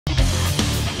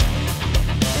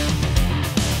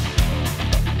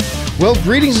Well,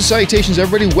 greetings and salutations,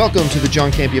 everybody. Welcome to the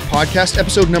John Campea Podcast,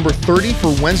 episode number 30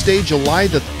 for Wednesday, July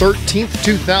the 13th,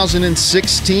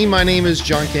 2016. My name is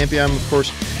John Campea. I'm, of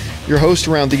course, your host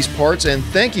around these parts, and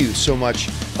thank you so much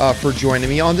for joining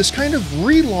me on this kind of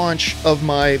relaunch of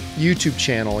my YouTube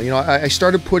channel. You know, I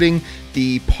started putting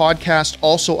the podcast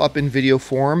also up in video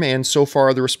form, and so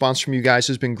far the response from you guys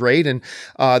has been great. And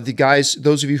the guys,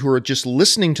 those of you who are just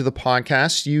listening to the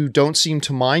podcast, you don't seem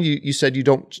to mind. You said you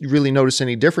don't really notice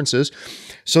any differences,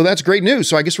 so that's great news.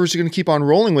 So I guess we're just going to keep on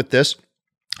rolling with this.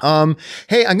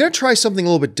 Hey, I'm going to try something a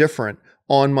little bit different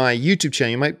on my YouTube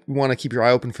channel. You might want to keep your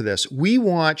eye open for this. We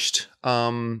watched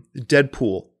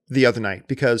Deadpool the other night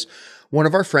because one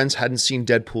of our friends hadn't seen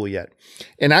Deadpool yet.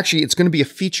 And actually, it's going to be a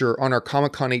feature on our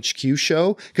Comic-Con HQ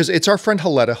show because it's our friend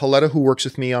Haletta, who works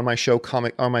with me on my show,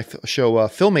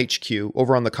 Film HQ,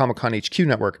 over on the Comic-Con HQ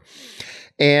network.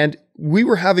 And we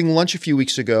were having lunch a few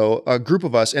weeks ago, a group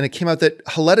of us, and it came out that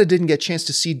Haletta didn't get a chance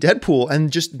to see Deadpool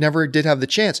and just never did have the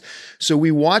chance. So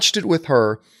we watched it with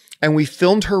her, and we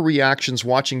filmed her reactions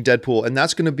watching Deadpool, and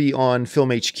that's going to be on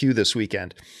Film HQ this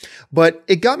weekend. But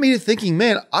it got me to thinking,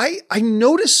 man, I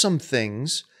noticed some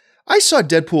things. I saw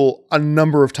Deadpool a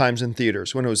number of times in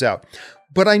theaters when it was out,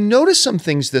 but I noticed some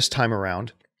things this time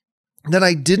around that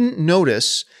I didn't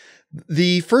notice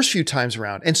the first few times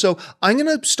around. And so I'm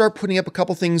going to start putting up a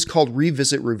couple things called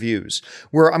revisit reviews,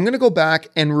 where I'm going to go back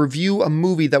and review a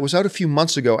movie that was out a few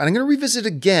months ago. And I'm going to revisit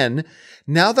again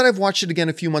now that I've watched it again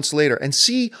a few months later and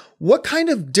see what kind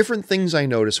of different things I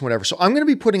notice, whatever. So I'm going to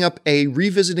be putting up a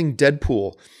revisiting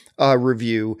Deadpool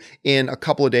review in a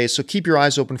couple of days. So keep your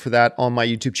eyes open for that on my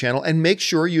YouTube channel, and make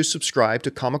sure you subscribe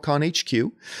to Comic-Con HQ.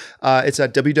 It's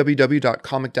at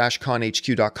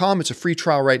www.comic-conhq.com. It's a free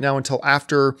trial right now until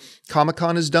after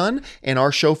Comic-Con is done, and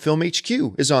our show Film HQ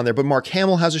is on there. But Mark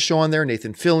Hamill has a show on there,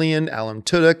 Nathan Fillion, Alan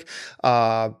Tudyk,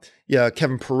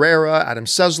 Kevin Pereira, Adam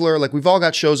Sessler. Like, we've all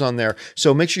got shows on there.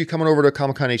 So make sure you come on over to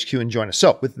Comic-Con HQ and join us.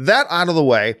 So with that out of the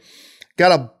way,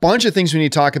 got a bunch of things we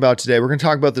need to talk about today. We're going to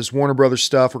talk about this Warner Brothers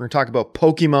stuff. We're going to talk about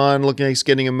Pokemon looking like it's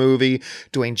getting a movie,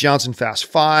 Dwayne Johnson Fast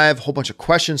 5, a whole bunch of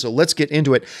questions. So let's get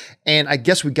into it. And I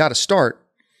guess we got to start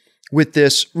with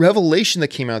this revelation that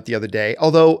came out the other day.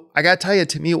 Although I got to tell you,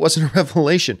 to me, it wasn't a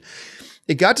revelation.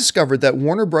 It got discovered that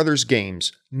Warner Brothers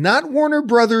Games, not Warner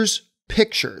Brothers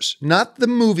Pictures, not the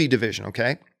movie division,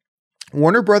 okay?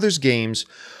 Warner Brothers Games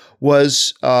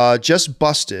was just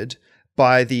busted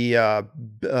by the,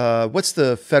 what's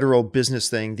the federal business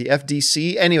thing? The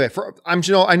FDC? Anyway,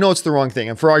 I know it's the wrong thing.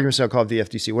 And for argument's sake, I'll call it the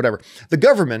FDC, whatever. The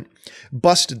government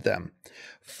busted them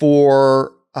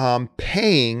for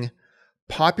paying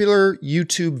popular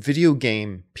YouTube video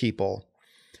game people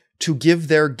to give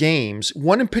their games.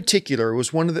 One in particular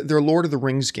was their Lord of the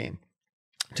Rings game,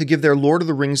 to give their Lord of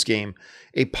the Rings game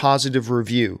a positive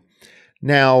review.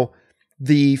 Now,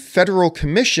 the Federal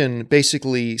Commission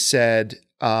basically said,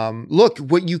 look,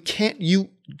 you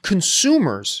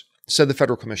consumers, said the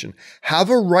Federal Commission, have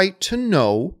a right to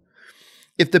know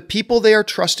if the people they are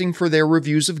trusting for their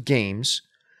reviews of games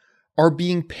are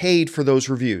being paid for those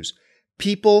reviews.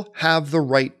 People have the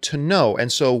right to know.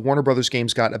 And so Warner Brothers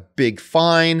Games got a big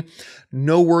fine.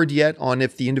 No word yet on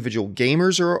if the individual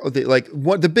gamers are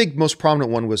the big, most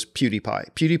prominent one was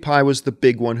PewDiePie. PewDiePie was the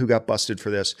big one who got busted for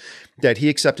this, that he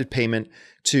accepted payment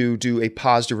to do a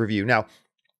positive review. Now,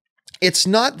 it's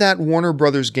not that Warner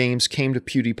Brothers Games came to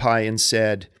PewDiePie and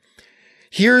said,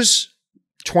 here's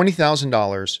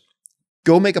 $20,000,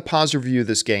 go make a positive review of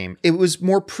this game. It was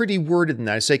more pretty worded than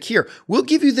that. It's like, here, we'll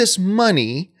give you this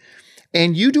money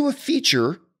and you do a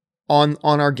feature on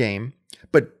our game,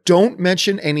 but don't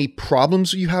mention any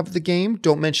problems you have with the game.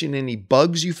 Don't mention any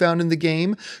bugs you found in the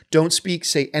game. Don't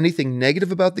say anything negative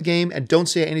about the game, and don't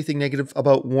say anything negative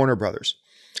about Warner Brothers.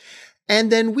 And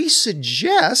then we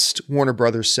suggest, Warner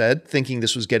Brothers said, thinking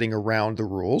this was getting around the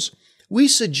rules, we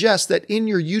suggest that in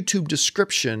your YouTube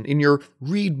description, in your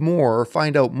read more or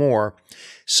find out more,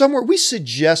 somewhere we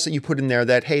suggest that you put in there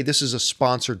that, hey, this is a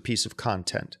sponsored piece of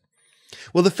content.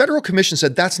 Well, the Federal Commission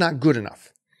said that's not good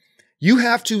enough. You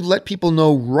have to let people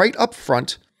know right up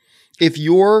front if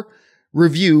your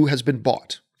review has been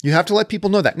bought. You have to let people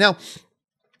know that. Now,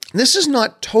 this is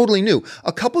not totally new.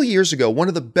 A couple of years ago, one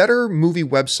of the better movie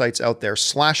websites out there,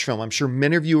 Slashfilm, I'm sure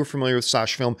many of you are familiar with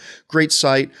Slashfilm, great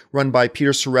site run by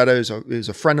Peter Serretta, is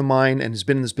a friend of mine and has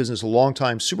been in this business a long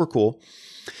time, super cool.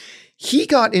 He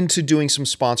got into doing some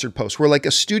sponsored posts where like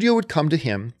a studio would come to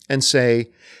him and say,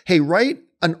 hey, write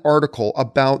an article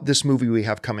about this movie we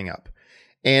have coming up.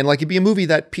 And like it'd be a movie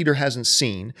that Peter hasn't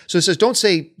seen. So it says, don't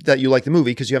say that you like the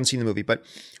movie because you haven't seen the movie, but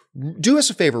do us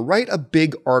a favor, write a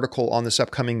big article on this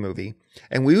upcoming movie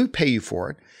and we would pay you for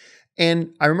it.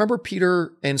 And I remember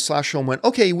Peter and Slash Film went,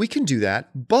 okay, we can do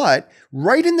that. But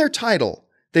right in their title,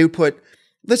 they would put,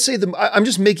 let's say I'm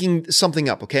just making something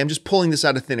up, okay? I'm just pulling this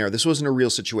out of thin air. This wasn't a real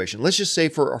situation. Let's just say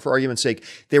for argument's sake,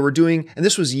 they were doing, and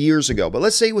this was years ago, but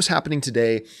let's say it was happening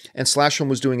today and Slash Film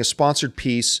was doing a sponsored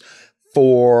piece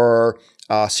for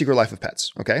Secret Life of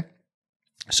Pets, okay?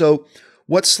 So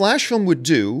what Slash Film would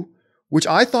do, which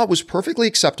I thought was perfectly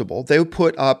acceptable, they would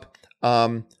put up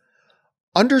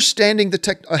understanding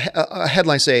a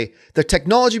headline, say, the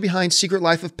technology behind Secret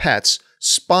Life of Pets,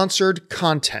 sponsored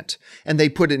content. And they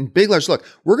put it in big letters. Look,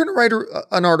 we're going to write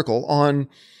an article on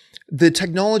the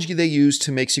technology they use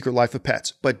to make Secret Life of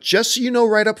Pets. But just so you know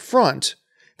right up front,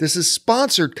 this is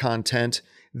sponsored content.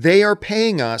 They are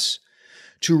paying us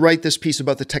to write this piece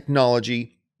about the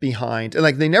technology behind. And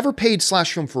like, they never paid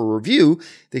Slash Film for a review.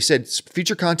 They said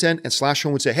feature content, and Slash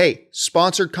Film would say, hey,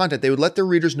 sponsored content. They would let their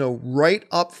readers know right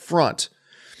up front.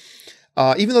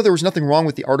 Even though there was nothing wrong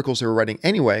with the articles they were writing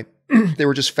anyway, they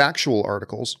were just factual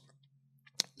articles.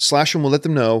 Slash Film will let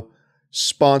them know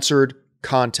sponsored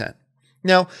content.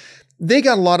 Now, they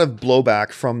got a lot of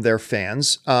blowback from their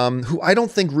fans, who I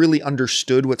don't think really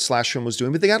understood what Slash Film was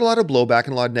doing, but they got a lot of blowback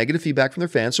and a lot of negative feedback from their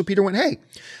fans. So Peter went, hey,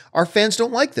 our fans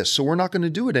don't like this, so we're not going to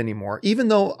do it anymore. Even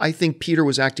though I think Peter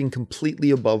was acting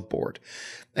completely above board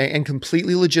and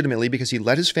completely legitimately, because he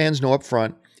let his fans know up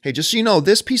front, hey, just so you know,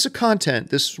 this piece of content,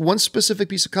 this one specific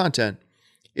piece of content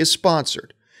is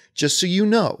sponsored, just so you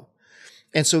know.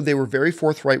 And so they were very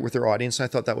forthright with their audience. And I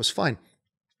thought that was fine.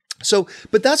 So,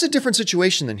 but that's a different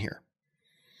situation than here.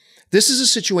 This is a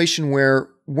situation where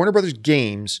Warner Brothers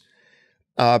Games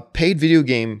paid video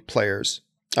game players,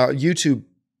 YouTube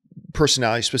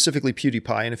personalities, specifically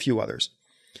PewDiePie and a few others,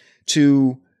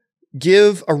 to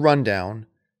give a rundown,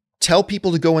 tell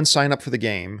people to go and sign up for the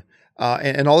game,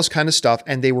 and all this kind of stuff,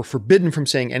 and they were forbidden from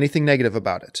saying anything negative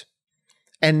about it.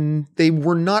 And they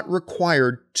were not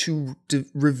required to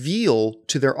reveal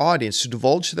to their audience, to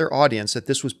divulge to their audience that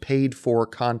this was paid for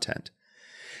content.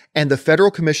 And the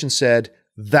Federal Commission said,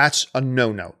 that's a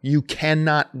no-no. You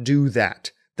cannot do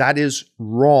that. That is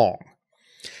wrong.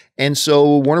 And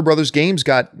so Warner Brothers Games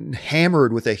got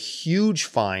hammered with a huge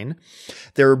fine.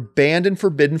 They're banned and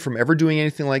forbidden from ever doing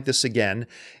anything like this again.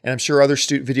 And I'm sure other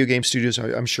video game studios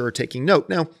are taking note.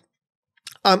 Now,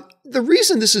 the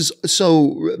reason this is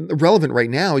so relevant right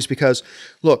now is because,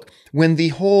 look, when the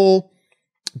whole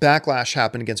backlash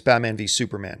happened against Batman v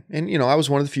Superman, and, you know, I was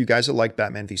one of the few guys that liked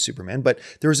Batman v Superman, but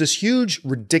there was this huge,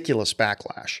 ridiculous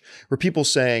backlash where people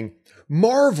saying,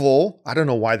 Marvel, I don't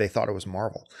know why they thought it was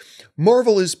Marvel.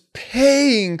 Marvel is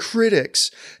paying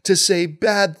critics to say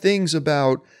bad things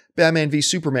about Batman v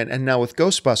Superman. And now with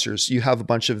Ghostbusters, you have a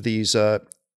bunch of these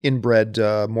inbred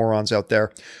morons out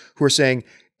there who are saying,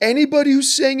 anybody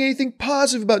who's saying anything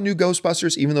positive about new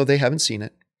Ghostbusters, even though they haven't seen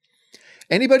it,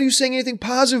 anybody who's saying anything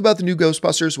positive about the new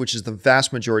Ghostbusters, which is the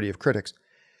vast majority of critics,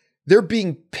 they're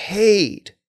being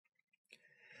paid.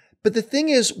 But the thing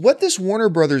is, what this Warner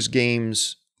Brothers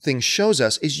Games thing shows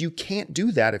us is you can't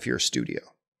do that if you're a studio.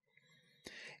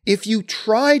 If you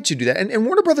tried to do that, and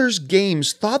Warner Brothers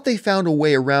Games thought they found a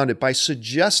way around it by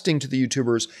suggesting to the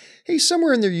YouTubers, hey,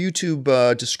 somewhere in their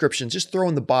YouTube descriptions, just throw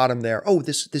in the bottom there, oh,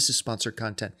 this is sponsored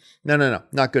content. No,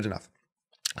 not good enough.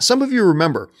 Some of you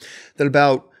remember that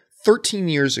about 13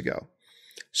 years ago,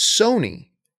 Sony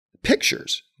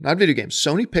Pictures, not video games,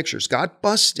 Sony Pictures got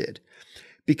busted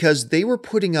because they were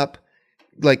putting up,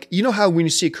 like, you know how when you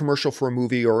see a commercial for a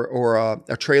movie or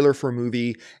a trailer for a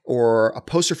movie or a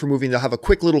poster for a movie, and they'll have a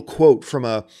quick little quote from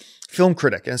a film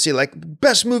critic and say like,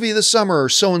 best movie of the summer, or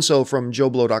so-and-so from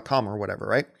JoeBlow.com or whatever,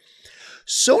 right?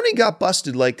 Sony got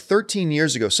busted like 13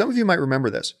 years ago. Some of you might remember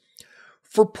this,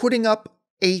 for putting up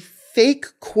a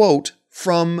fake quote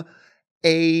from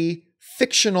a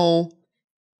fictional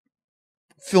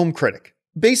film critic.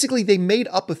 Basically, they made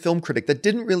up a film critic that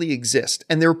didn't really exist.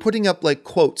 And they were putting up like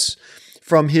quotes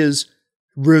from his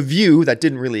review that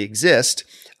didn't really exist,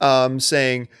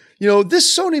 saying, you know,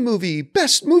 this Sony movie,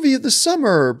 best movie of the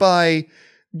summer by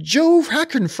Joe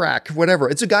Hackenfrack, whatever.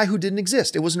 It's a guy who didn't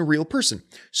exist. It wasn't a real person.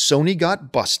 Sony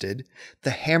got busted.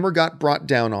 The hammer got brought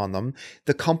down on them.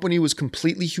 The company was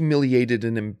completely humiliated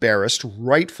and embarrassed,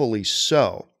 rightfully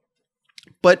so.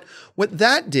 But what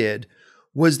that did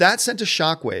was that sent a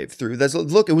shockwave through.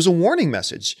 Look, it was a warning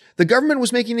message. The government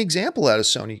was making an example out of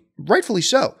Sony, rightfully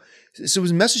so. So it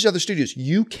was a message to other studios.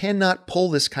 You cannot pull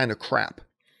this kind of crap,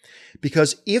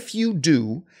 because if you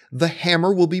do, the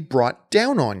hammer will be brought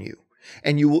down on you,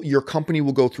 and your company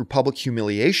will go through public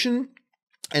humiliation.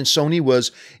 And Sony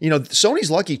was, you know, Sony's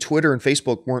lucky Twitter and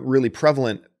Facebook weren't really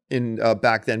prevalent in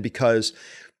back then, because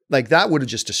Like that would have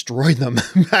just destroyed them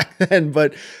back then.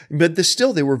 But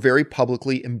still, they were very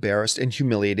publicly embarrassed and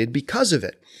humiliated because of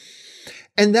it.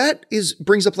 And that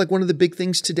brings up like one of the big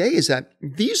things today is that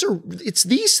it's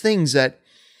these things that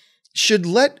should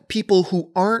let people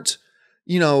who aren't,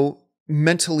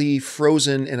 mentally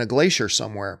frozen in a glacier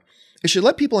somewhere, it should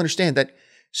let people understand that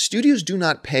studios do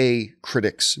not pay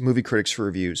movie critics for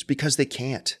reviews because they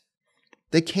can't.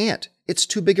 They can't. It's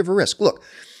too big of a risk. Look,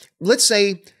 let's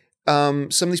say some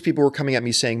of these people were coming at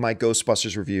me saying my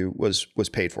Ghostbusters review was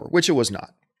paid for, which it was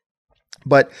not.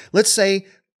 But let's say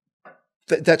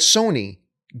that Sony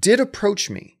did approach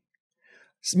me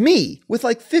with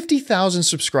like 50,000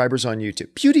 subscribers on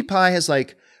YouTube. PewDiePie has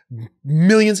like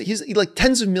millions, he's like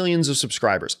tens of millions of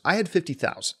subscribers. I had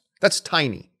 50,000. That's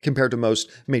tiny compared to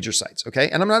most major sites, okay?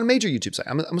 And I'm not a major YouTube site.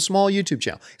 I'm a small YouTube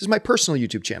channel. This is my personal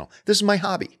YouTube channel. This is my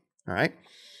hobby, all right?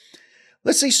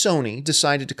 Let's say Sony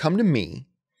decided to come to me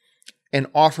and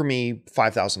offer me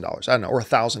 $5,000, I don't know, or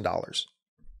 $1,000.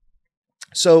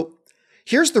 So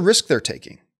here's the risk they're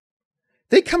taking.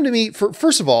 They come to me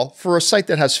first of all, for a site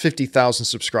that has 50,000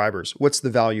 subscribers, what's the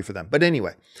value for them? But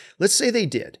anyway, let's say they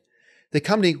did. They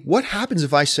come to me, what happens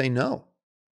if I say no?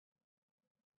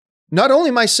 Not only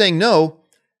am I saying no,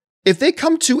 if they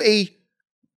come to a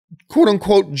quote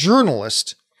unquote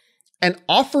journalist and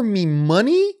offer me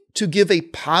money to give a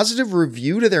positive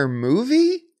review to their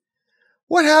movie,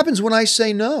 what happens when I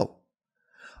say no?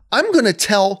 I'm going to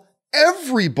tell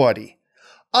everybody.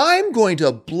 I'm going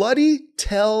to bloody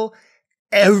tell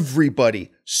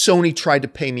everybody Sony tried to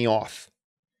pay me off.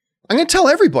 I'm going to tell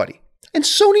everybody. And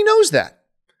Sony knows that.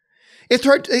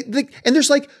 And there's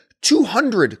like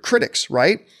 200 critics,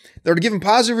 right? They're giving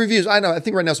positive reviews. I know, I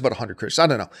think right now it's about 100 critics. I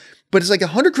don't know. But it's like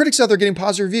 100 critics out there getting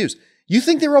positive reviews. You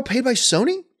think they were all paid by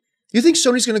Sony? You think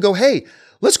Sony's going to go, hey,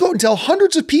 let's go out and tell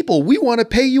hundreds of people we want to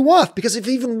pay you off? Because if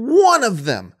even one of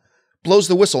them blows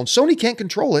the whistle, and Sony can't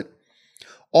control it,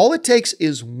 all it takes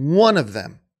is one of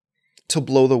them to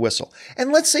blow the whistle.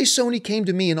 And let's say Sony came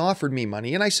to me and offered me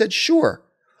money, and I said, sure.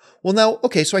 Well, now,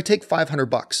 okay, so I take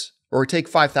 $500 or I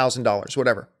take $5,000,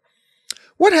 whatever.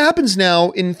 What happens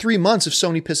now in 3 months if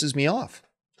Sony pisses me off?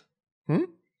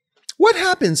 What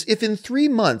happens if in 3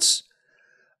 months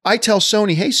I tell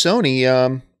Sony, hey,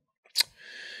 Sony,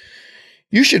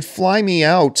 you should fly me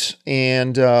out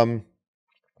and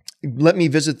let me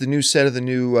visit the new set of the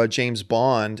new James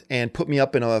Bond and put me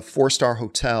up in a 4-star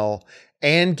hotel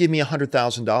and give me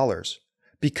 $100,000.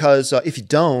 Because if you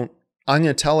don't, I'm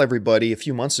going to tell everybody a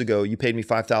few months ago you paid me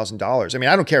 $5,000. I mean,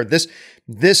 I don't care.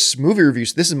 This movie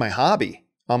reviews, this is my hobby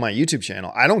on my YouTube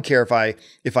channel. I don't care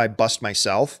if I bust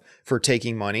myself for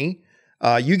taking money.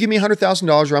 You give me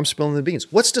 $100,000 or I'm spilling the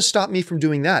beans. What's to stop me from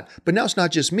doing that? But now it's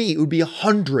not just me. It would be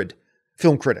 100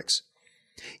 film critics.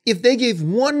 If they gave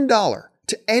 $1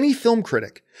 to any film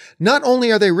critic, not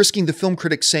only are they risking the film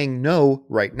critic saying no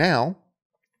right now,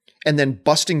 and then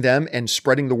busting them and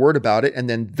spreading the word about it, and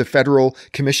then the federal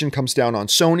commission comes down on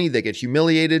Sony, they get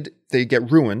humiliated, they get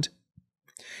ruined,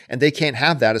 and they can't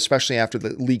have that, especially after the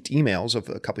leaked emails of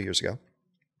a couple years ago.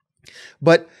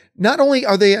 But not only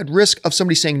are they at risk of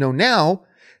somebody saying no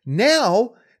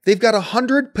now they've got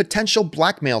 100 potential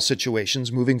blackmail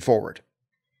situations moving forward.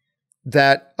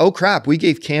 That, oh crap, we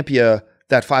gave Campea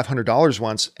that $500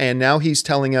 once, and now he's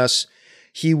telling us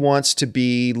he wants to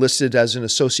be listed as an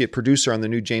associate producer on the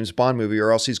new James Bond movie,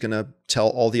 or else he's going to tell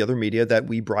all the other media that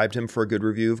we bribed him for a good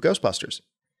review of Ghostbusters.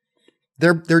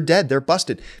 They're dead. They're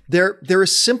busted. There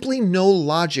is simply no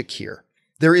logic here.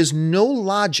 There is no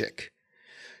logic.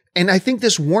 And I think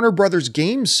this Warner Brothers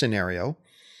Games scenario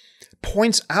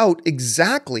points out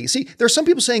exactly. See, there are some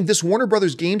people saying this Warner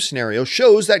Brothers Games scenario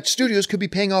shows that studios could be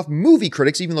paying off movie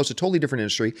critics, even though it's a totally different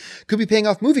industry, could be paying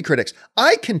off movie critics.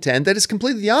 I contend that it's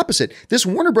completely the opposite. This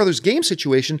Warner Brothers Games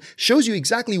situation shows you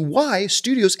exactly why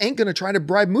studios ain't going to try to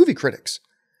bribe movie critics.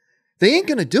 They ain't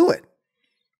going to do it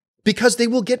because they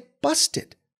will get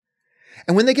busted.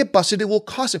 And when they get busted, it will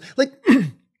cost them. Like,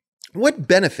 what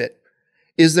benefit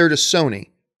is there to Sony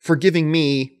for giving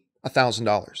me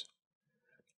 $1,000?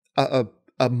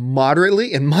 A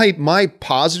moderately, and my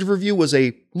positive review was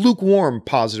a lukewarm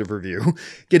positive review,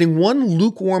 getting one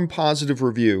lukewarm positive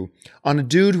review on a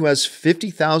dude who has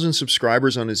 50,000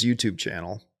 subscribers on his YouTube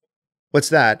channel. What's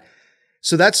that?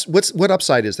 So what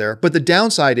upside is there? But the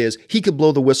downside is he could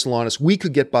blow the whistle on us. We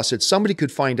could get busted. Somebody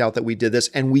could find out that we did this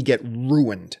and we get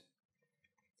ruined.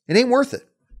 It ain't worth it.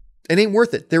 It ain't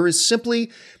worth it. There is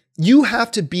simply, you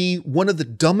have to be one of the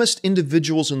dumbest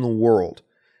individuals in the world.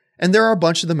 And there are a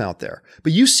bunch of them out there.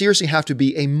 But you seriously have to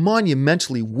be a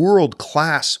monumentally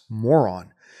world-class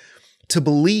moron to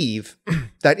believe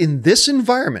that in this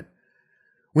environment,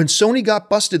 when Sony got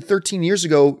busted 13 years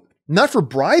ago, not for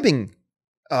bribing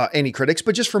any critics,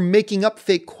 but just for making up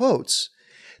fake quotes.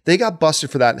 They got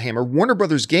busted for that in Hammer. Warner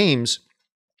Brothers Games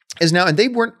is now, and they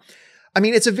weren't, I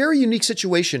mean, it's a very unique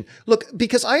situation. Look,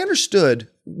 because I understood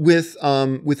with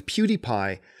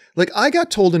PewDiePie, like I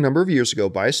got told a number of years ago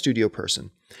by a studio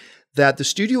person that the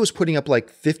studio was putting up like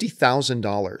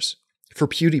 $50,000 for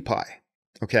PewDiePie.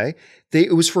 Okay.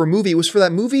 It was for a movie. It was for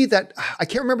that movie that I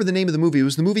can't remember the name of the movie. It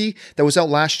was the movie that was out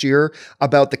last year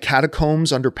about the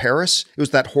catacombs under Paris. It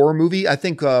was that horror movie. I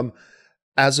think,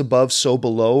 As Above, So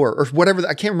Below, or whatever.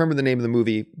 I can't remember the name of the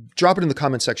movie. Drop it in the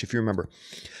comment section if you remember.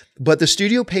 But the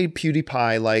studio paid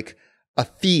PewDiePie like a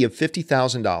fee of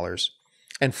 $50,000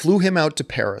 and flew him out to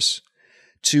Paris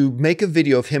to make a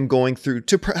video of him going through,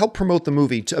 to help promote the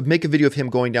movie, to make a video of him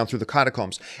going down through the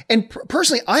catacombs. And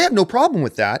personally, I have no problem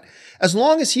with that, as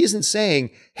long as he isn't saying,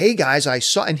 hey guys, I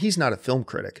saw, and he's not a film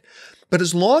critic, but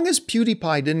as long as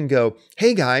PewDiePie didn't go,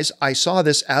 hey guys, I saw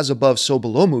this As Above, So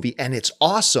Below movie, and it's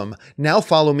awesome. Now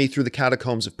follow me through the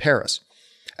catacombs of Paris.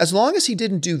 As long as he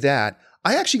didn't do that,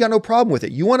 I actually got no problem with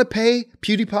it. You want to pay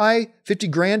PewDiePie 50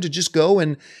 grand to just go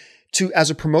and as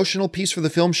a promotional piece for the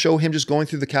film, show him just going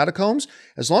through the catacombs?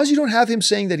 As long as you don't have him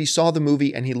saying that he saw the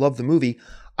movie and he loved the movie,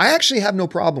 I actually have no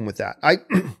problem with that.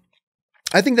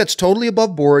 I think that's totally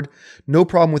above board. No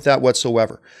problem with that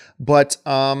whatsoever. But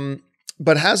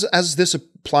as this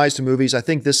applies to movies, I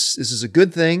think this is a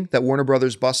good thing that Warner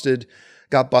Brothers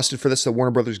got busted for this, that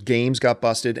Warner Brothers Games got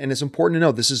busted. And it's important to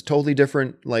know this is totally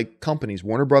different like companies.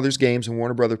 Warner Brothers Games and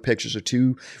Warner Brothers Pictures are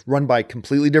two run by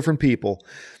completely different people.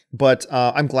 But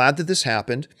I'm glad that this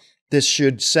happened. This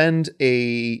should send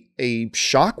a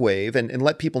shockwave and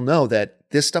let people know that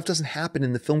this stuff doesn't happen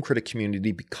in the film critic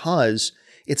community because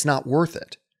it's not worth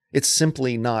it. It's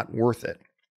simply not worth it.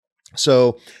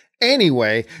 So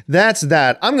anyway, that's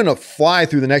that. I'm going to fly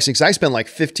through the next thing because I spent like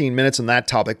 15 minutes on that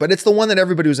topic, but it's the one that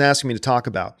everybody was asking me to talk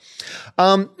about.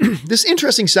 This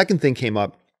interesting second thing came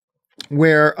up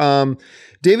where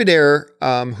David Ayer,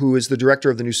 who is the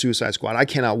director of the new Suicide Squad, I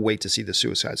cannot wait to see the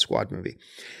Suicide Squad movie.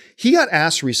 He got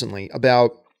asked recently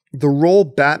about the role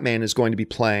Batman is going to be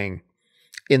playing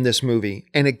in this movie,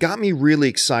 and it got me really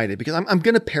excited because I'm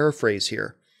going to paraphrase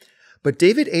here. But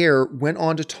David Ayer went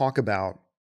on to talk about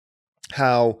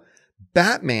how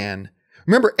Batman,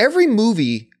 remember, every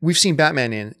movie we've seen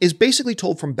Batman in is basically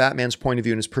told from Batman's point of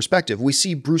view and his perspective. We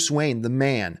see Bruce Wayne, the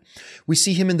man. We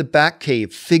see him in the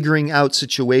Batcave figuring out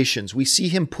situations. We see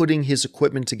him putting his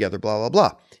equipment together, blah, blah,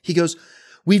 blah. He goes,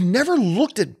 we've never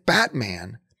looked at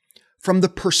Batman from the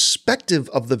perspective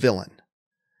of the villain.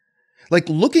 Like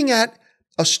looking at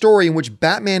a story in which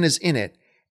Batman is in it,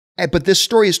 but this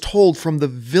story is told from the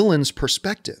villain's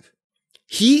perspective.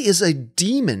 He is a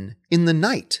demon in the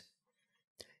night.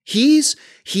 He's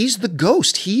the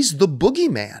ghost. He's the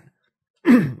boogeyman,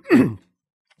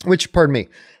 which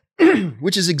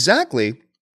is exactly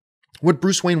what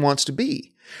Bruce Wayne wants to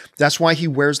be. That's why he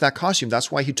wears that costume.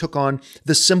 That's why he took on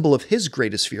the symbol of his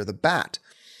greatest fear, the bat.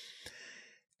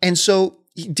 And so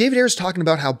David Ayer is talking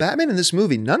about how Batman in this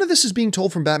movie, none of this is being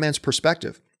told from Batman's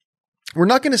perspective. We're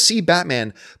not going to see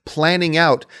Batman planning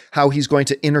out how he's going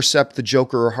to intercept the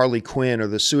Joker or Harley Quinn or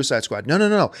the Suicide Squad.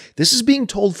 No. This is being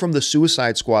told from the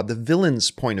Suicide Squad, the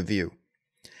villain's point of view.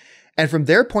 And from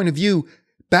their point of view,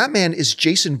 Batman is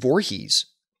Jason Voorhees.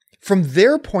 From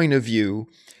their point of view,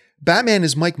 Batman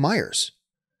is Michael Myers,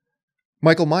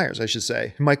 I should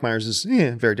say. Mike Myers is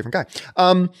a very different guy.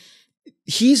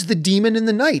 He's the demon in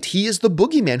the night. He is the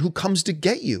boogeyman who comes to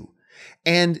get you.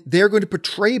 And they're going to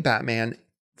portray Batman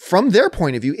from their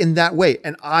point of view in that way.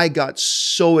 And I got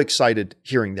so excited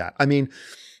hearing that. I mean,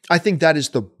 I think that is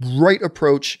the right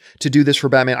approach to do this for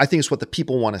Batman. I think it's what the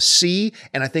people want to see.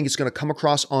 And I think it's going to come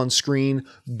across on screen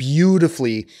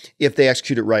beautifully if they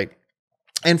execute it right.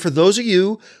 And for those of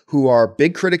you who are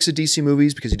big critics of DC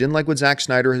movies because you didn't like what Zack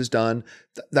Snyder has done,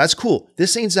 that's cool.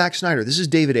 This ain't Zack Snyder. This is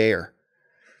David Ayer.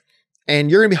 And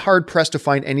you're going to be hard pressed to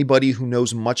find anybody who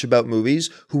knows much about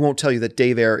movies who won't tell you that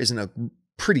Dave Ayer isn't a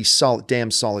pretty solid, damn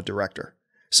solid director.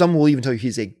 Some will even tell you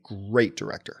he's a great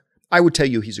director. I would tell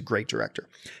you he's a great director.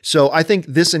 So I think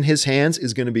this in his hands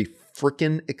is going to be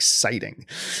freaking exciting.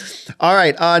 All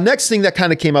right. Next thing that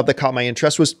kind of came up that caught my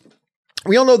interest was,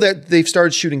 we all know that they've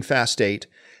started shooting Fast 8,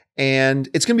 and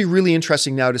it's going to be really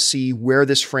interesting now to see where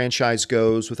this franchise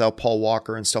goes without Paul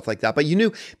Walker and stuff like that. But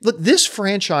look, this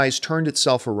franchise turned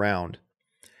itself around.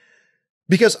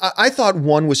 Because I thought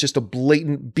 1 was just a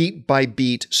blatant beat by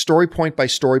beat, story point by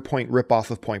story point ripoff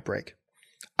of Point Break.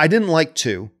 I didn't like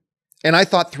 2, and I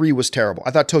thought 3 was terrible.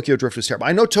 I thought Tokyo Drift was terrible.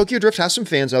 I know Tokyo Drift has some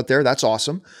fans out there. That's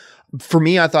awesome. For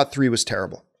me, I thought 3 was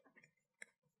terrible.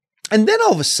 And then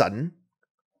all of a sudden,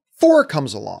 4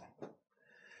 comes along.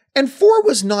 And 4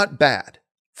 was not bad.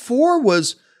 4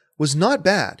 was not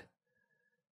bad.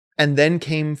 And then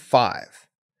came 5.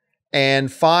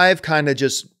 And 5 kind of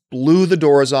just blew the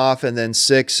doors off, and then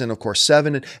 6, and of course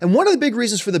 7. And one of the big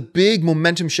reasons for the big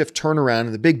momentum shift turnaround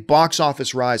and the big box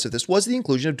office rise of this was the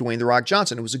inclusion of Dwayne "The Rock"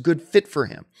 Johnson. It was a good fit for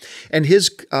him. And his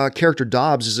character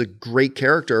Dobbs is a great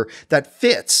character that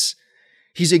fits.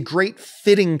 He's a great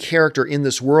fitting character in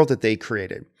this world that they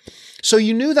created. So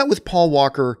you knew that with Paul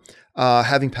Walker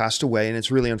having passed away, and it's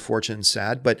really unfortunate and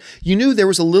sad, but you knew there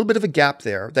was a little bit of a gap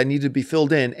there that needed to be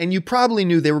filled in, and you probably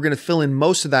knew they were going to fill in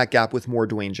most of that gap with more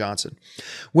Dwayne Johnson.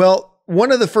 Well,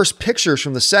 one of the first pictures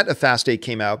from the set of Fast 8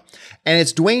 came out, and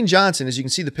it's Dwayne Johnson, as you can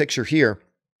see the picture here.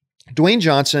 Dwayne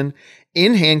Johnson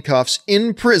in handcuffs,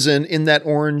 in prison, in that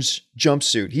orange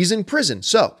jumpsuit. He's in prison.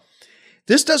 So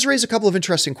this does raise a couple of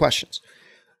interesting questions.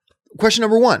 Question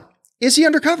number 1, is he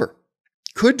undercover?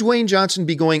 Could Dwayne Johnson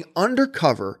be going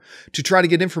undercover to try to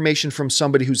get information from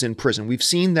somebody who's in prison? We've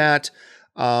seen that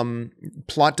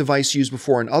plot device used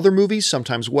before in other movies,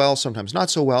 sometimes well, sometimes not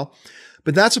so well,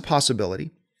 but that's a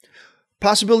possibility.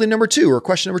 Possibility number 2, or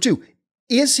question number 2,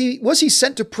 was he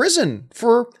sent to prison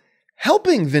for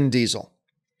helping Vin Diesel?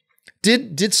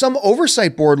 Did some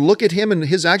oversight board look at him and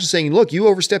his actions saying, look, you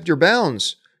overstepped your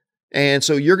bounds, and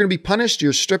so you're going to be punished,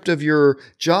 you're stripped of your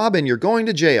job, and you're going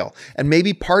to jail. And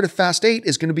maybe part of Fast 8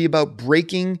 is going to be about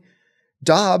breaking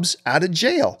Dobbs out of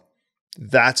jail.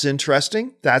 That's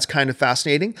interesting. That's kind of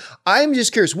fascinating. I'm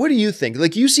just curious, what do you think?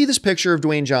 Like, you see this picture of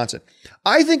Dwayne Johnson.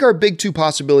 I think our big 2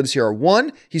 possibilities here are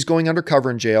 1, he's going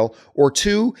undercover in jail, or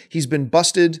 2, he's been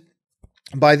busted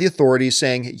by the authorities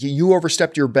saying, you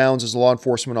overstepped your bounds as a law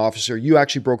enforcement officer, you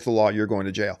actually broke the law, you're going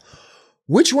to jail.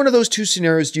 Which one of those 2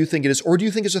 scenarios do you think it is? Or do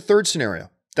you think it's a third scenario?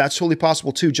 That's totally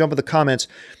possible too. Jump in the comments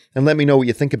and let me know what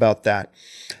you think about that.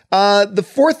 The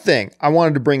 4th thing I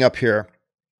wanted to bring up here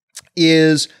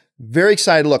is very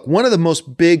excited. Look, one of the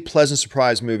most big pleasant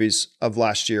surprise movies of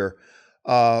last year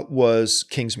was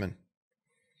Kingsman.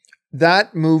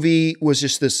 That movie was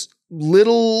just this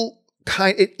little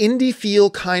indie feel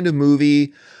kind of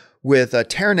movie with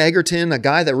Taron Egerton, a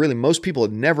guy that really most people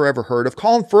had never ever heard of.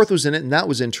 Colin Firth was in it, and that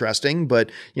was interesting,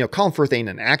 but Colin Firth ain't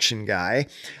an action guy.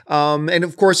 And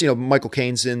of course, Michael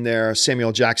Caine's in there.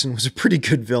 Samuel Jackson was a pretty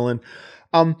good villain.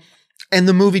 And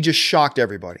the movie just shocked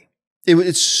everybody.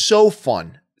 It's so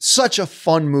fun. Such a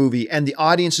fun movie, and the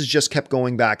audiences just kept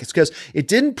going back. It's because it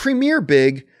didn't premiere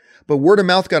big, but word of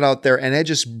mouth got out there, and it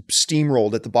just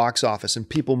steamrolled at the box office, and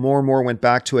people more and more went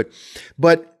back to it.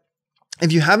 But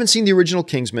if you haven't seen the original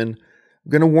Kingsman,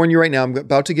 I'm going to warn you right now, I'm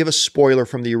about to give a spoiler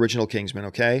from the original Kingsman,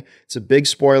 okay? It's a big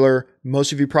spoiler.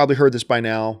 Most of you probably heard this by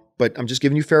now, but I'm just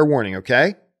giving you fair warning,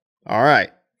 okay? All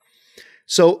right.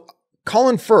 So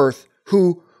Colin Firth,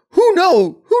 who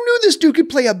knew this dude could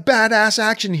play a badass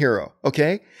action hero,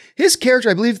 okay? His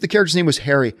character, I believe the character's name was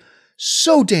Harry,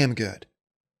 so damn good.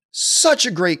 Such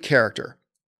a great character.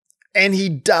 And he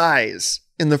dies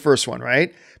in the first one,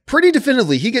 right? Pretty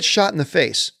definitively, he gets shot in the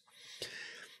face.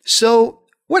 So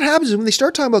what happens is when they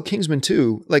start talking about Kingsman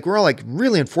 2, we're all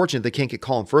really unfortunate they can't get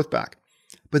Colin Firth back.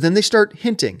 But then they start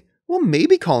hinting, well,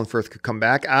 maybe Colin Firth could come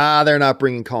back. They're not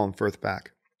bringing Colin Firth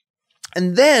back.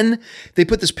 And then they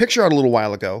put this picture out a little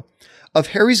while ago of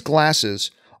Harry's glasses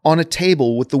on a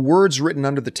table with the words written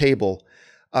under the table,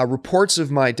 reports of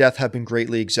my death have been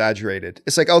greatly exaggerated.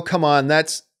 It's like, oh, come on,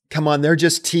 they're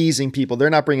just teasing people.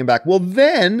 They're not bringing back. Well,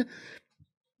 then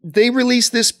they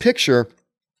released this picture.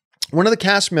 One of the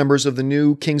cast members of the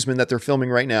new Kingsman that they're filming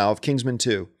right now, of Kingsman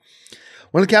 2,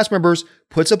 one of the cast members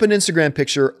puts up an Instagram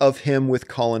picture of him with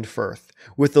Colin Firth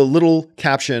with the little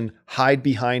caption, hide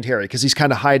behind Harry, because he's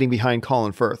kind of hiding behind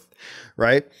Colin Firth,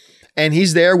 right? And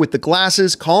he's there with the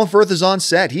glasses. Colin Firth is on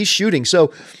set. He's shooting.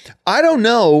 So I don't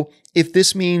know if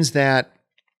this means that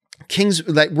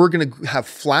we're going to have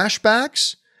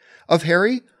flashbacks of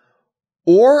Harry,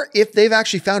 or if they've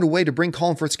actually found a way to bring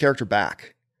Colin Firth's character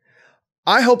back.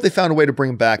 I hope they found a way to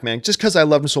bring him back, man, just because I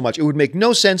love him so much. It would make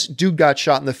no sense. Dude got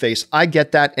shot in the face. I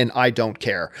get that, and I don't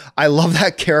care. I love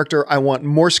that character. I want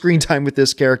more screen time with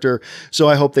this character, so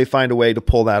I hope they find a way to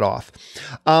pull that off.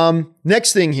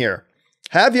 Next thing here,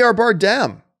 Javier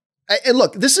Bardem. And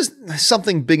look, this is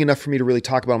something big enough for me to really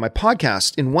talk about on my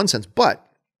podcast in one sense, but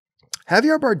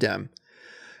Javier Bardem,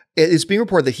 it's being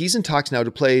reported that he's in talks now to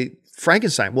play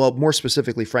Frankenstein. Well, more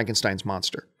specifically, Frankenstein's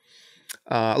monster.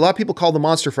 A lot of people call the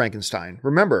monster Frankenstein.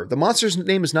 Remember, the monster's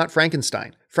name is not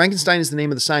Frankenstein. Frankenstein is the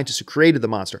name of the scientist who created the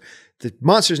monster. The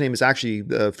monster's name is actually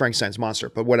Frankenstein's monster,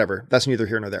 but whatever. That's neither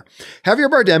here nor there. Javier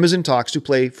Bardem is in talks to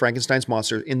play Frankenstein's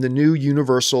monster in the new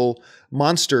Universal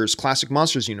Monsters, Classic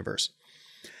Monsters universe.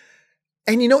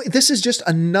 And this is just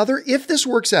another, if this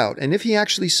works out and if he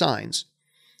actually signs,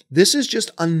 this is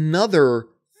just another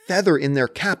feather in their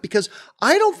cap, because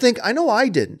I don't think a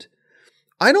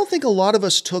lot of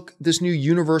us took this new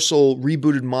Universal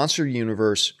rebooted monster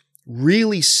universe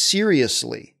really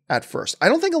seriously at first. I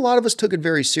don't think a lot of us took it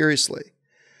very seriously.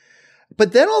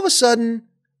 But then all of a sudden,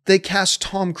 they cast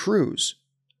Tom Cruise.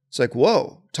 It's like,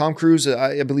 whoa, Tom Cruise,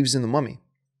 I believe he's in The Mummy.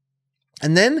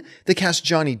 And then they cast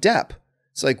Johnny Depp.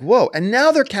 It's like, whoa. And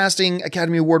now they're casting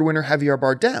Academy Award winner Javier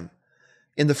Bardem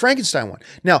in the Frankenstein one.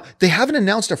 Now, they haven't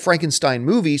announced a Frankenstein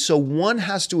movie, so one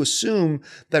has to assume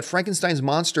that Frankenstein's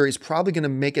monster is probably going to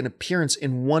make an appearance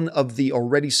in one of the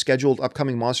already scheduled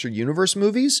upcoming Monster Universe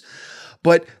movies.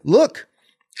 But look,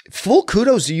 full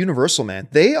kudos to Universal, man.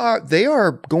 They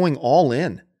are going all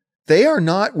in. They are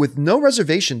not, with no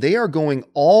reservation, they are going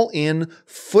all in,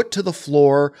 foot to the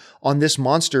floor on this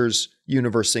Monsters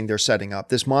universe thing they're setting up,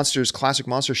 this classic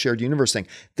monster shared universe thing.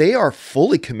 They are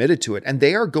fully committed to it, and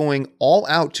they are going all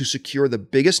out to secure the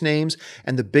biggest names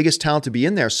and the biggest talent to be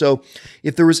in there. So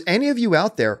if there was any of you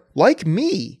out there, like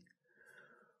me,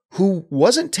 who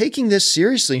wasn't taking this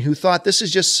seriously, who thought this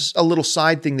is just a little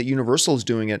side thing that Universal is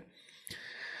doing it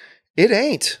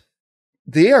ain't.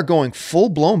 They are going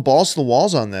full-blown balls to the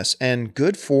walls on this, and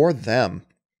good for them.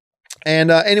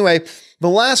 And anyway, the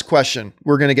last question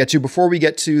we're going to get to before we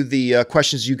get to the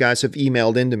questions you guys have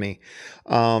emailed into me.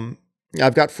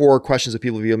 I've got 4 questions that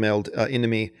people have emailed into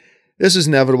me. This is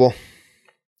inevitable.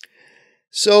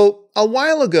 So a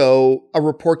while ago, a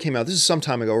report came out. This is some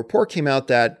time ago. A report came out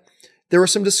that there were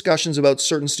some discussions about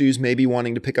certain studios maybe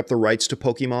wanting to pick up the rights to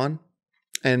Pokemon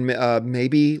and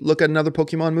maybe look at another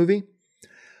Pokemon movie.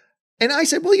 And I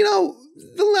said, well,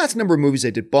 the last number of movies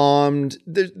they did bombed.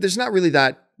 There's not really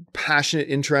that passionate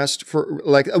interest for,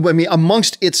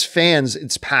 amongst its fans,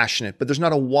 it's passionate, but there's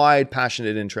not a wide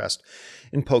passionate interest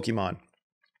in Pokemon.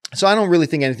 So I don't really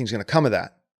think anything's going to come of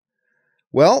that.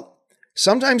 Well,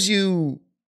 sometimes you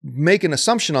make an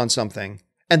assumption on something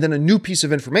and then a new piece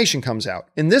of information comes out.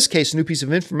 In this case, a new piece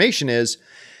of information is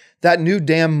that new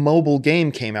damn mobile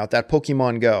game came out, that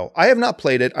Pokemon Go. I have not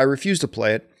played it. I refuse to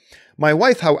play it. I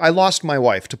lost my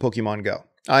wife to Pokemon Go.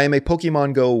 I am a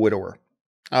Pokemon Go widower.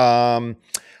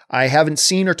 I haven't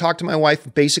seen or talked to my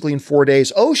wife basically in 4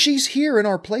 days. Oh, she's here in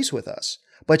our place with us,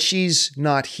 but she's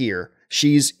not here.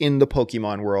 She's in the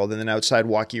Pokemon world and then outside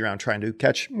walking around trying to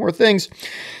catch more things.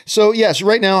 So yes,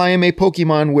 right now I am a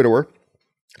Pokemon widower.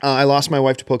 I lost my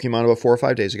wife to Pokemon about 4 or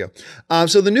 5 days ago.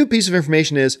 So the new piece of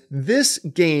information is this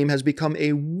game has become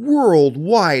a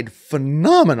worldwide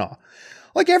phenomenon.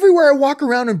 Like everywhere I walk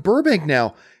around in Burbank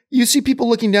now, you see people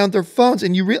looking down at their phones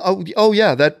and oh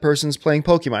yeah, that person's playing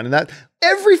Pokemon, and that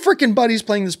every freaking buddy's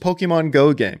playing this Pokemon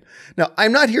Go game. Now,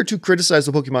 I'm not here to criticize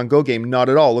the Pokemon Go game, not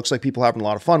at all. Looks like people are having a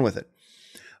lot of fun with it.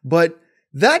 But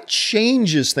that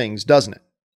changes things, doesn't it?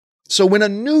 So when a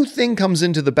new thing comes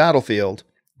into the battlefield,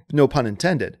 no pun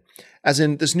intended, as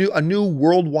in a new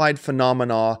worldwide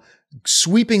phenomena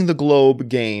sweeping the globe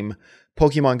game,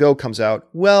 Pokemon Go comes out,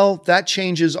 well, that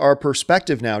changes our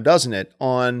perspective now, doesn't it,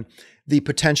 on the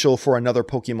potential for another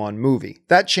Pokemon movie.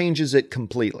 That changes it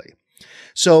completely.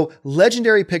 So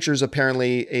Legendary Pictures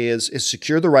apparently is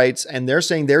secure the rights, and they're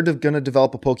saying they're going to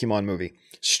develop a Pokemon movie.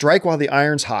 Strike while the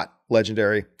iron's hot,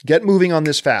 Legendary. Get moving on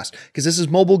this fast, because this is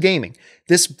mobile gaming.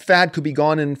 This fad could be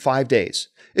gone in 5 days.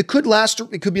 It could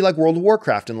be like World of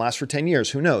Warcraft and last for 10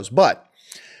 years, who knows? But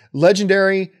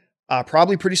Legendary,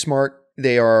 probably pretty smart.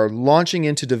 They are launching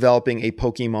into developing a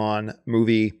Pokemon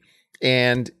movie,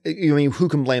 and who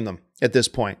can blame them at this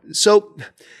point? So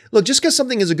look, just because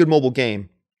something is a good mobile game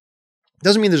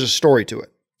doesn't mean there's a story to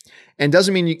it, and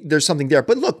doesn't mean there's something there.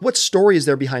 But look, what story is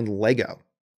there behind Lego?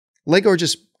 Lego are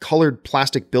just colored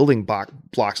plastic building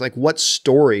blocks. Like, what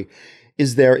story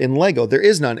is there in Lego? There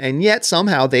is none. And yet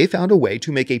somehow they found a way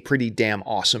to make a pretty damn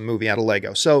awesome movie out of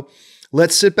Lego. So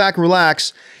let's sit back,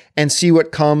 relax, and see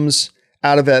what comes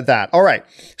out of that. All right.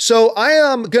 So I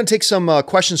am going to take some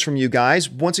questions from you guys.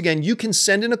 Once again, you can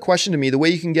send in a question to me. The way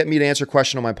you can get me to answer a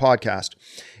question on my podcast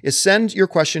is send your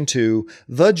question to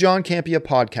the John Campea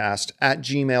Podcast at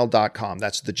gmail.com.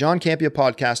 That's the John Campea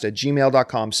Podcast at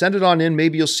gmail.com. Send it on in.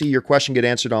 Maybe you'll see your question get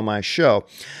answered on my show.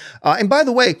 And by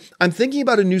the way, I'm thinking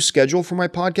about a new schedule for my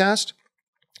podcast.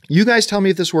 You guys tell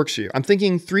me if this works for you. I'm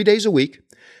thinking 3 days a week,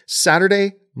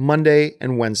 Saturday, Monday,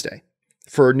 and Wednesday,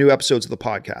 for new episodes of the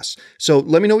podcast. So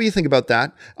let me know what you think about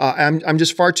that. I'm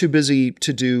just far too busy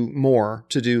to do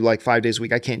like 5 days a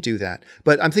week. I can't do that.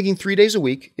 But I'm thinking 3 days a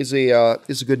week is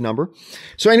a good number.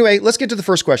 So anyway, let's get to the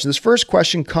first question. This first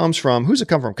question comes from, who's it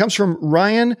come from? It comes from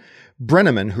Ryan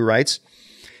Brenneman, who writes,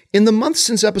 In the months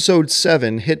since episode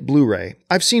 7 hit Blu-ray,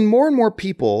 I've seen more and more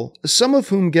people, some of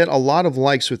whom get a lot of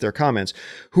likes with their comments,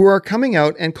 who are coming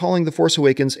out and calling The Force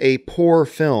Awakens a poor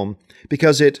film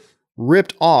because it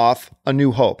ripped off A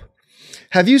New Hope.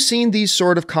 Have you seen these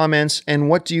sort of comments, and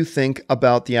what do you think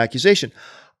about the accusation?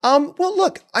 Well,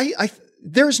 look,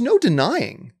 there's no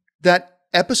denying that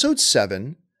episode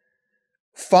 7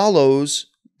 follows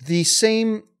the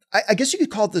same, I guess you could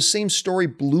call it the same story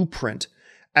blueprint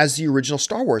as the original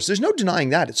Star Wars. There's no denying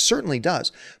that. It certainly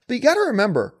does. But you got to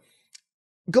remember,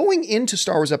 going into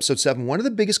Star Wars Episode 7, one of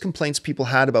the biggest complaints people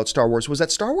had about Star Wars was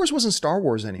that Star Wars wasn't Star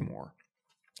Wars anymore,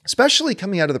 especially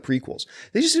coming out of the prequels.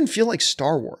 They just didn't feel like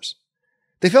Star Wars.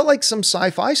 They felt like some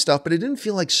sci-fi stuff, but it didn't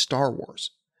feel like Star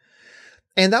Wars.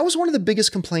 And that was one of the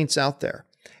biggest complaints out there.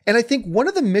 And I think one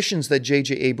of the missions that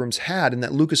J.J. Abrams had and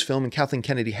that Lucasfilm and Kathleen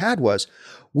Kennedy had was,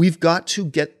 we've got to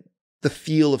get the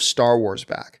feel of Star Wars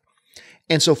back.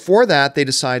 And so for that, they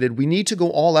decided we need to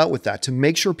go all out with that to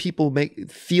make sure people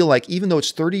feel like, even though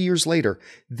it's 30 years later,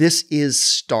 this is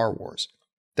Star Wars,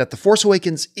 that The Force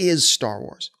Awakens is Star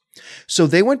Wars. So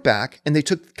they went back and they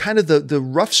took kind of the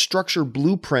rough structure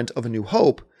blueprint of A New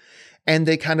Hope, and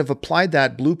they kind of applied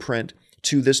that blueprint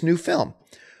to this new film.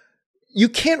 You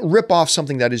can't rip off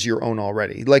something that is your own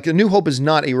already. Like A New Hope is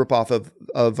not a ripoff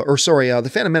The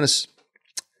Phantom Menace.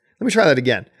 Let me try that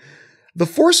again. The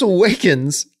Force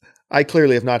Awakens, I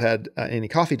clearly have not had any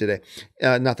coffee today.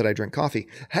 Not that I drink coffee.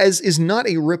 Is not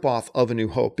a ripoff of A New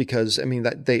Hope, because I mean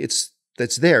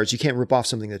that's theirs. You can't rip off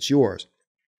something that's yours.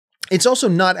 It's also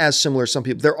not as similar as some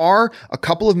people. There are a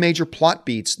couple of major plot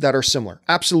beats that are similar.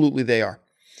 Absolutely, they are.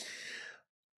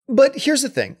 But here's the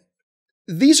thing.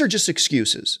 These are just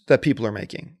excuses that people are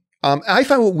making. I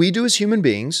find what we do as human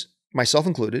beings, myself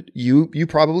included, you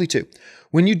probably too,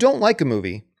 when you don't like a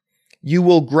movie, you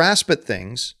will grasp at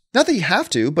things. Not that you have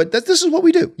to, but this is what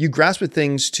we do. You grasp at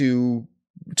things to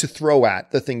throw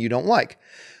at the thing you don't like.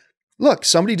 Look,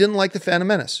 somebody didn't like The Phantom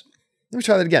Menace. Let me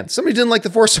try that again. Somebody didn't like The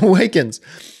Force Awakens.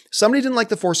 Somebody didn't like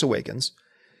The Force Awakens.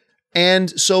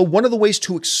 And so one of the ways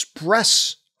to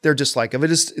express their dislike of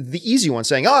it is the easy one,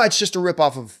 saying, oh, it's just a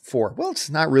ripoff of 4. Well, it's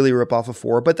not really a ripoff of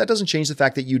 4, but that doesn't change the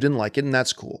fact that you didn't like it, and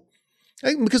that's cool.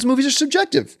 Because movies are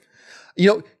subjective.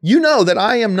 You know that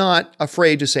I am not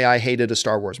afraid to say I hated a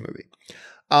Star Wars movie.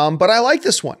 But I like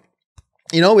this one.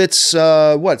 It's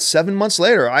 7 months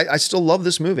later. I still love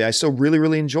this movie. I still really,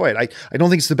 really enjoy it. I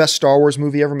don't think it's the best Star Wars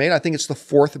movie ever made. I think it's the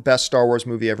 4th best Star Wars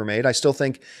movie ever made. I still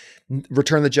think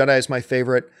Return of the Jedi is my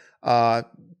favorite.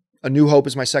 A New Hope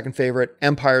is my second favorite.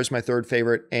 Empire is my third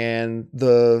favorite. And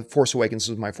The Force Awakens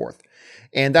is my 4th.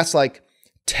 And that's like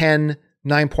 10,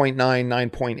 9.9,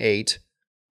 9.8,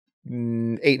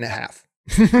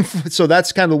 8.5. So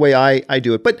that's kind of the way I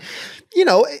do it. But,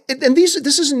 and this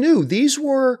isn't new. These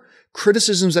were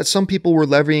criticisms that some people were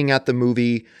levying at the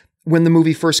movie when the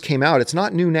movie first came out. It's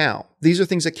not new now. These are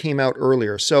things that came out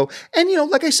earlier. So, and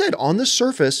like I said, on the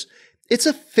surface, it's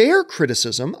a fair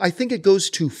criticism. I think it goes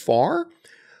too far.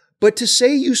 But to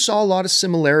say you saw a lot of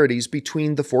similarities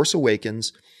between The Force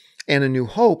Awakens and A New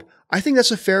Hope, I think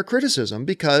that's a fair criticism,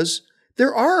 because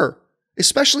there are,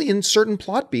 especially in certain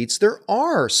plot beats, there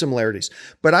are similarities.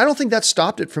 But I don't think that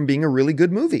stopped it from being a really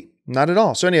good movie. Not at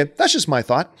all. So anyway, that's just my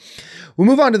thought. We'll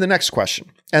move on to the next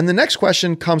question. And the next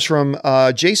question comes from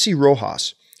JC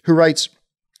Rojas, who writes,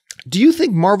 do you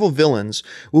think Marvel villains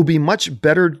will be much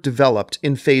better developed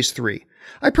in Phase 3?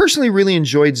 I personally really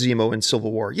enjoyed Zemo in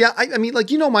Civil War. Yeah, I mean,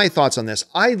 my thoughts on this.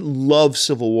 I love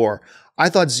Civil War. I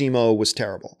thought Zemo was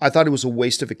terrible. I thought it was a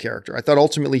waste of a character. I thought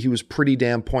ultimately he was pretty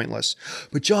damn pointless.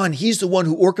 But John, he's the one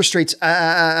who orchestrates.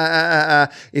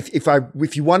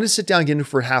 If you wanted to sit down and get into it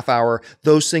for a half hour,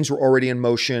 those things were already in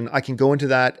motion. I can go into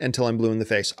that until I'm blue in the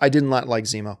face. I did not like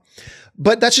Zemo.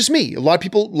 But that's just me. A lot of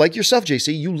people like yourself,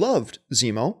 JC, you loved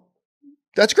Zemo.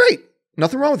 That's great.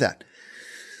 Nothing wrong with that.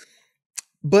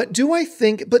 But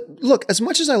look, as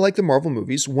much as I like the Marvel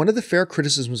movies, one of the fair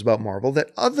criticisms about Marvel, that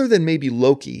other than maybe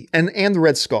Loki and the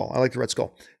Red Skull, I like the Red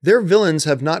Skull, their villains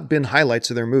have not been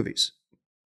highlights of their movies.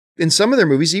 In some of their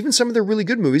movies, even some of their really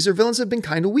good movies, their villains have been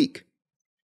kind of weak.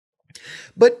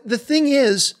 But the thing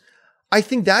is, I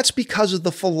think that's because of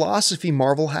the philosophy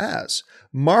Marvel has.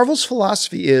 Marvel's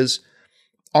philosophy is,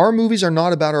 our movies are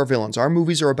not about our villains. Our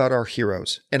movies are about our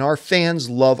heroes, and our fans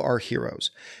love our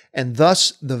heroes. And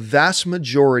thus, the vast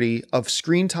majority of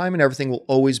screen time and everything will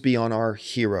always be on our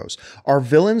heroes. Our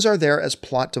villains are there as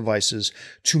plot devices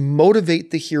to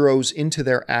motivate the heroes into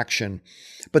their action,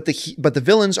 but the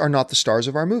villains are not the stars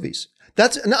of our movies.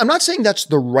 I'm not saying that's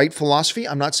the right philosophy.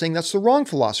 I'm not saying that's the wrong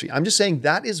philosophy. I'm just saying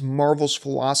that is Marvel's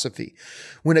philosophy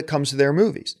when it comes to their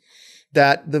movies.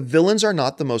 that the villains are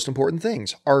not the most important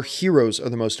things. Our heroes are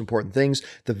the most important things.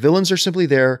 The villains are simply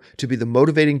there to be the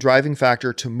motivating driving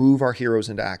factor to move our heroes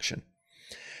into action.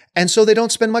 And so they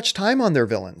don't spend much time on their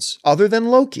villains other than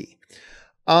Loki.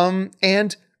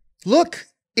 And look,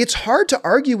 it's hard to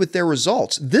argue with their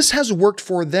results. This has worked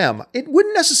for them. It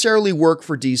wouldn't necessarily work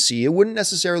for DC. It wouldn't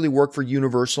necessarily work for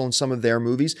Universal in some of their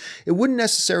movies. It wouldn't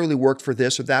necessarily work for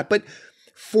this or that. But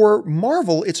for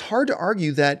Marvel, it's hard to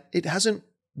argue that it hasn't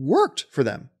worked for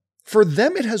them. For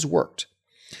them, it has worked.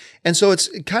 And so it's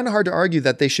kind of hard to argue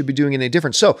that they should be doing it any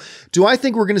different. So do I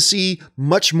think we're going to see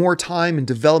much more time and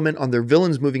development on their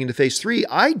villains moving into phase 3?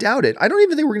 I doubt it. I don't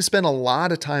even think we're going to spend a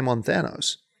lot of time on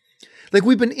Thanos. Like,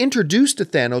 we've been introduced to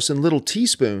Thanos in little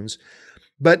teaspoons,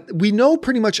 but we know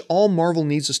pretty much all Marvel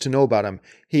needs us to know about him.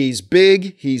 He's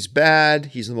big, he's bad,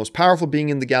 he's the most powerful being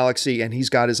in the galaxy, and he's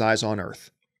got his eyes on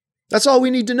Earth. That's all we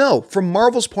need to know. From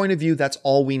Marvel's point of view, that's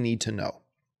all we need to know.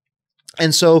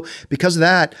 And so because of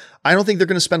that, I don't think they're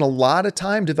going to spend a lot of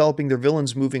time developing their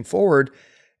villains moving forward.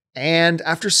 And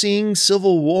after seeing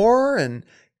Civil War, and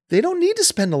they don't need to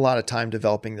spend a lot of time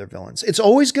developing their villains. It's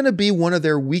always going to be one of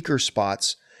their weaker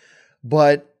spots.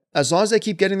 But as long as they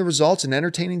keep getting the results and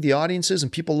entertaining the audiences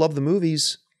and people love the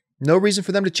movies, no reason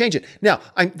for them to change it. Now,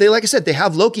 like I said, they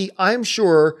have Loki. I'm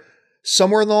sure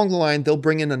somewhere along the line, they'll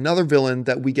bring in another villain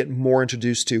that we get more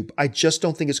introduced to. I just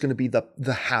don't think it's going to be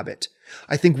the habit.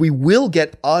 I think we will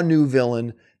get a new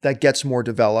villain that gets more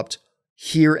developed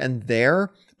here and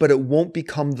there, but it won't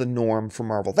become the norm for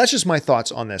Marvel. That's just my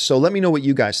thoughts on this. So let me know what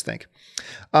you guys think.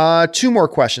 2 more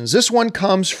questions. This one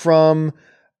comes from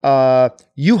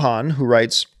Yuhan, who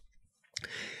writes,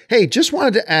 "Hey, just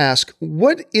wanted to ask,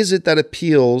 what is it that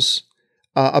appeals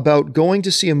about going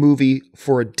to see a movie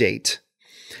for a date?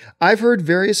 I've heard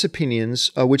various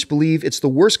opinions which believe it's the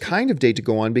worst kind of date to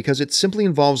go on because it simply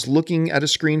involves looking at a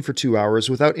screen for 2 hours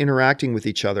without interacting with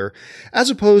each other, as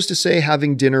opposed to, say,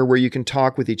 having dinner where you can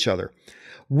talk with each other.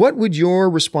 What would your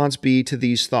response be to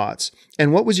these thoughts?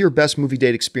 And what was your best movie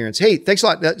date experience?" Hey, thanks a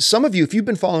lot. Some of you, if you've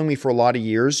been following me for a lot of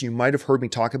years, you might have heard me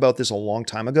talk about this a long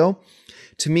time ago.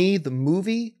 To me, the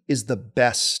movie is the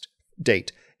best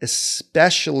date,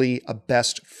 especially a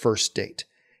best first date.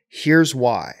 Here's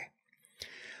why.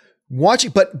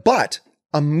 But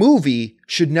a movie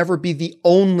should never be the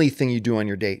only thing you do on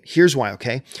your date. Here's why,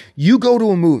 okay? You go to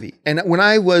a movie, and when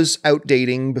I was out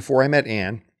dating before I met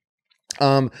Anne,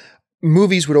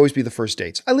 movies would always be the first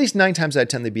dates. At least 9 times out of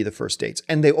 10, they'd be the first dates.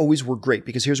 And they always were great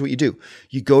because here's what you do.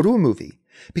 You go to a movie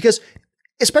because,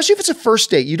 especially if it's a first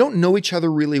date, you don't know each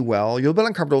other really well. You're a bit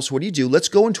uncomfortable. So what do? Let's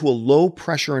go into a low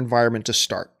pressure environment to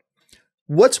start.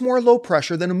 What's more low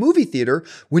pressure than a movie theater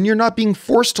when you're not being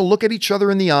forced to look at each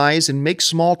other in the eyes and make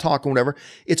small talk and whatever?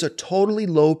 It's a totally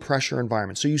low pressure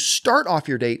environment. So you start off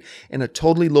your date in a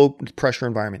totally low pressure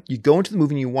environment. You go into the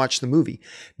movie and you watch the movie.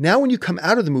 Now, when you come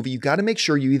out of the movie, you got to make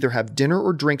sure you either have dinner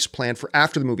or drinks planned for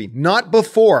after the movie, not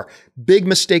before. Big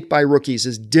mistake by rookies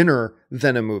is dinner,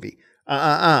 then a movie.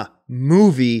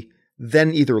 Movie,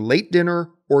 then either late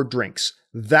dinner or drinks.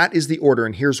 That is the order,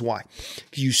 and here's why.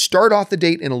 You start off the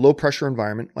date in a low-pressure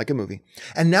environment, like a movie.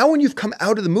 And now when you've come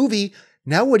out of the movie,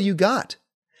 now what do you got?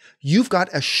 You've got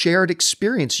a shared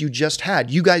experience you just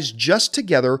had. You guys just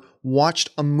together watched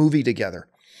a movie together.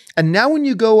 And now when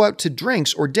you go out to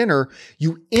drinks or dinner,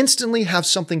 you instantly have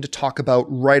something to talk about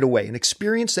right away, an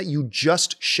experience that you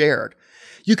just shared.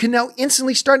 You can now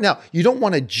instantly start. Now, you don't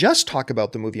want to just talk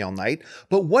about the movie all night,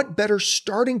 but what better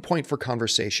starting point for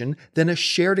conversation than a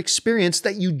shared experience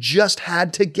that you just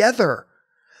had together?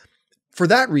 For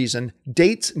that reason,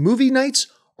 movie nights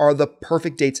are the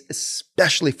perfect dates,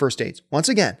 especially first dates. Once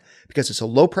again, because it's a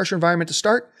low pressure environment to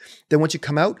start. Then once you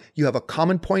come out, you have a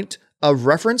common point of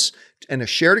reference and a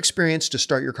shared experience to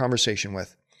start your conversation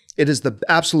with. It is the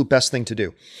absolute best thing to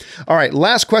do. All right,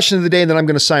 last question of the day, and then I'm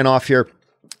going to sign off here.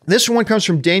 This one comes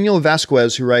from Daniel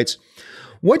Vasquez, who writes,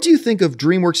 "What do you think of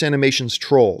DreamWorks Animation's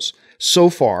Trolls so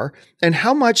far, and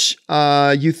how much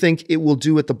you think it will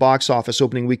do at the box office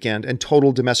opening weekend and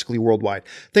total domestically worldwide?"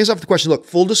 Thanks a lot for the question. Look,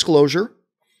 full disclosure,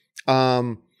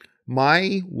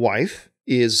 my wife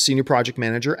is senior project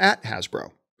manager at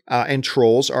Hasbro, and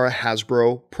Trolls are a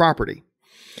Hasbro property.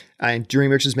 And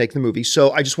DreamWorks is making the movie. So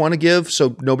I just want to give,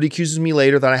 so nobody accuses me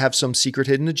later that I have some secret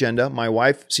hidden agenda. My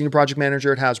wife, senior project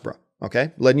manager at Hasbro.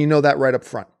 Okay, letting you know that right up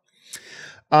front.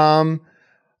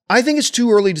 I think it's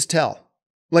too early to tell.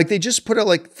 Like, they just put out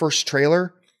like first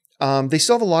trailer. They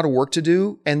still have a lot of work to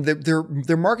do, and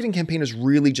their marketing campaign is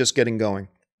really just getting going.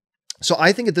 So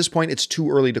I think at this point it's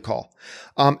too early to call.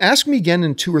 Ask me again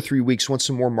in 2 or 3 weeks once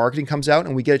some more marketing comes out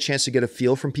and we get a chance to get a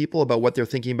feel from people about what they're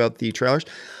thinking about the trailers.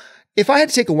 If I had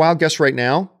to take a wild guess right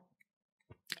now,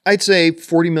 I'd say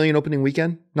 40 million opening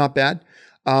weekend, not bad.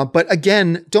 But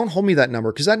again, don't hold me that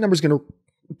number because that number's going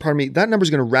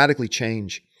to radically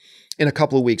change in a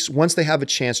couple of weeks once they have a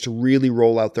chance to really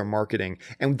roll out their marketing.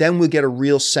 And then we'll get a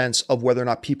real sense of whether or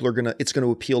not it's going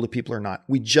to appeal to people or not.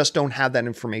 We just don't have that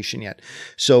information yet.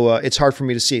 So it's hard for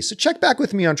me to see. So check back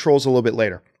with me on Trolls a little bit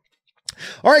later.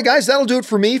 All right, guys, that'll do it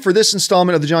for me for this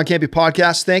installment of the John Campea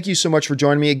Podcast. Thank you so much for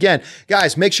joining me. Again,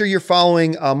 guys, make sure you're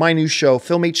following my new show,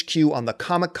 Film HQ, on the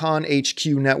Comic Con HQ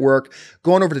network.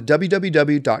 Go on over to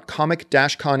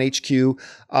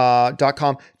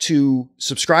www.comic-conhq.com to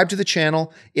subscribe to the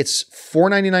channel. It's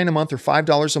 $4.99 a month or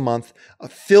 $5 a month,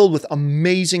 filled with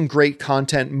amazing, great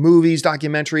content, movies,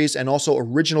 documentaries, and also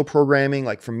original programming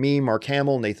like from me, Mark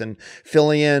Hamill, Nathan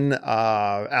Fillion,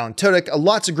 Alan Tudyk,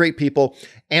 lots of great people.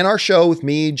 And our show with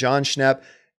me, John Schnepp,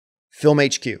 Film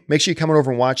HQ. Make sure you come on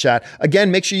over and watch that.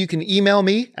 Again, make sure you can email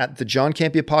me at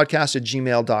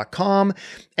thejohncampeapodcast@gmail.com.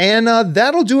 And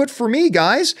that'll do it for me,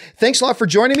 guys. Thanks a lot for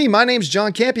joining me. My name's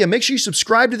John Campea. Make sure you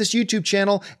subscribe to this YouTube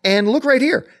channel and look right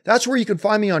here. That's where you can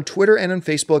find me on Twitter and on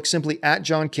Facebook, simply at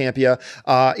John Campea.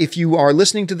 If you are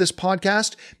listening to this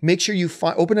podcast, make sure you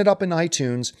open it up in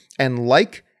iTunes and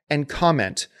like and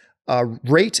comment.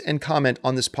 Rate and comment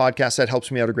on this podcast. That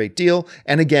helps me out a great deal.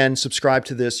 And again, subscribe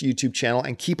to this YouTube channel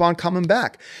and keep on coming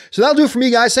back. So that'll do it for me,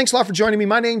 guys. Thanks a lot for joining me.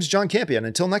 My name's John Campea. And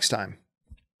until next time,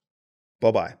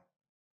 bye-bye.